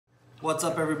What's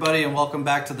up everybody and welcome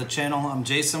back to the channel. I'm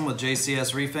Jason with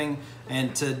JCS Reefing,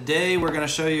 and today we're going to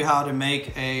show you how to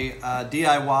make a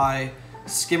DIY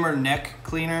skimmer neck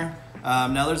cleaner.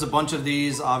 Now there's a bunch of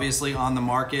these obviously on the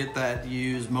market that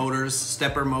use motors,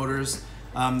 stepper motors,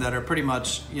 that are pretty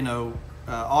much,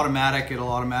 automatic. It'll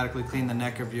automatically clean the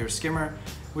neck of your skimmer,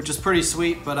 which is pretty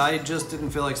sweet, but I just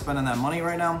didn't feel like spending that money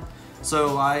right now.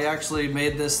 So I actually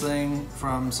made this thing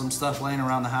from some stuff laying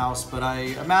around the house, but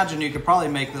I imagine you could probably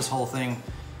make this whole thing,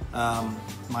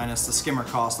 minus the skimmer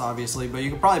cost obviously, but you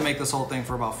could probably make this whole thing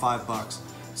for about $5.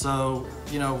 So,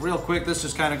 real quick, this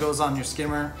just kind of goes on your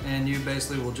skimmer and you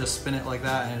basically will just spin it like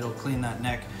that and it'll clean that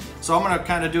neck. So I'm gonna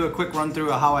kind of do a quick run through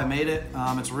of how I made it.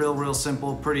 It's real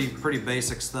simple, pretty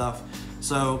basic stuff.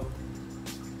 So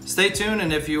stay tuned,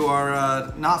 and if you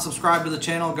are not subscribed to the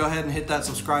channel, go ahead and hit that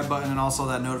subscribe button and also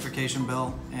that notification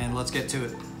bell, and let's get to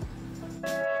it.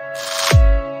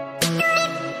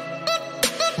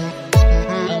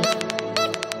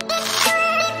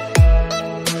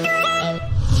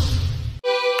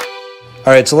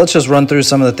 All right, so let's just run through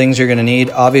some of the things you're gonna need.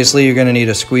 Obviously, you're gonna need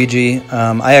a squeegee.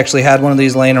 I actually had one of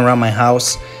these laying around my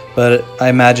house, but I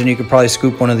imagine you could probably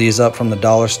scoop one of these up from the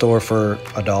dollar store for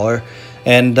 $1.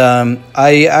 And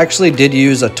I actually did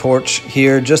use a torch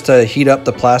here just to heat up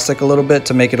the plastic a little bit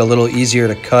to make it a little easier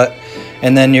to cut.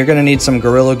 And then you're gonna need some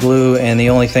Gorilla Glue, and the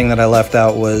only thing that I left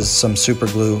out was some super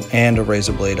glue and a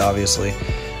razor blade, obviously.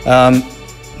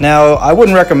 Now, I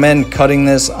wouldn't recommend cutting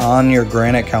this on your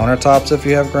granite countertops if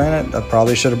you have granite. I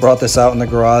probably should have brought this out in the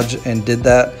garage and did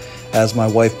that, as my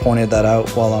wife pointed that out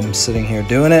while I'm sitting here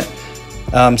doing it.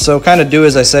 So kind of do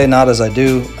as I say, not as I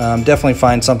do. Definitely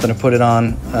find something to put it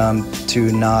on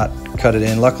to not cut it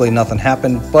in. Luckily nothing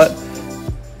happened, but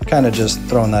kind of just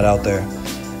throwing that out there.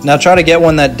 Now try to get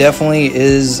one that definitely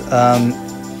is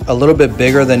a little bit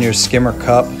bigger than your skimmer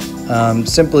cup,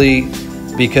 simply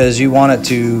because you want it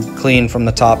to clean from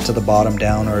the top to the bottom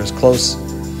down, or as close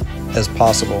as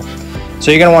possible.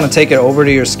 So you're going to want to take it over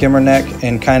to your skimmer neck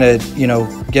and kind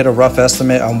of, get a rough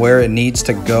estimate on where it needs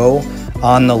to go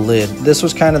on the lid. This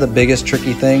was kind of the biggest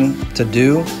tricky thing to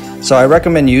do, so I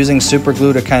recommend using super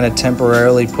glue to kind of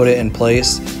temporarily put it in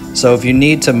place. So if you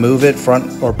need to move it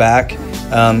front or back,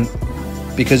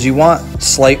 because you want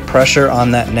slight pressure on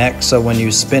that neck, so when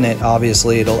you spin it,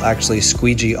 obviously it'll actually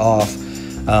squeegee off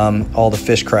all the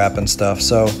fish crap and stuff.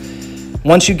 So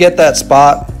once you get that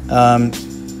spot,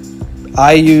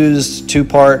 I used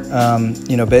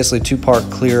basically two-part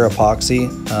clear epoxy,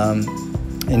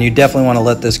 and you definitely want to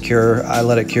let this cure. I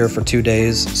let it cure for 2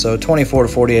 days, so 24 to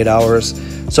 48 hours.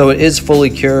 So it is fully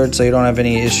cured, so you don't have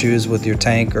any issues with your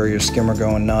tank or your skimmer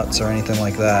going nuts or anything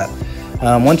like that.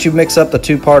 Once you mix up the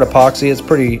two-part epoxy, it's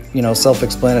pretty,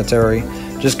 self-explanatory.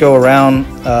 Just go around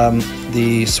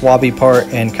the swabby part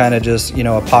and kind of just,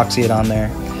 epoxy it on there.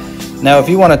 Now, if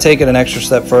you want to take it an extra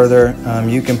step further,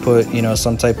 you can put,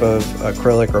 some type of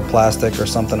acrylic or plastic or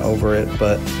something over it.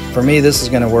 But for me, this is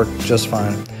going to work just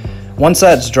fine. Once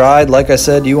that's dried, like I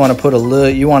said, you want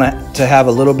to have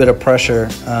a little bit of pressure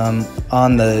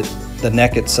on the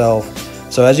neck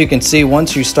itself. So as you can see,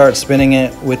 once you start spinning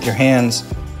it with your hands,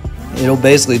 it'll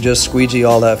basically just squeegee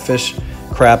all that fish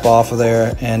crap off of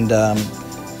there and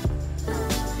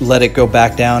let it go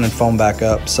back down and foam back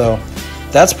up. So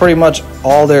that's pretty much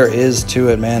all there is to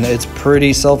it, man. It's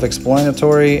pretty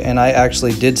self-explanatory, and I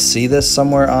actually did see this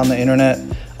somewhere on the internet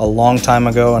a long time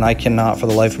ago, and I cannot for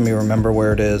the life of me remember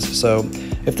where it is. So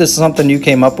if this is something you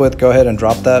came up with, go ahead and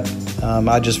drop that.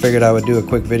 I just figured I would do a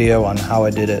quick video on how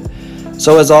I did it.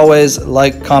 So as always,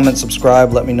 like, comment,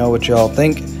 subscribe, let me know what y'all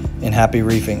think, and happy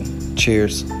reefing.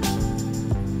 Cheers.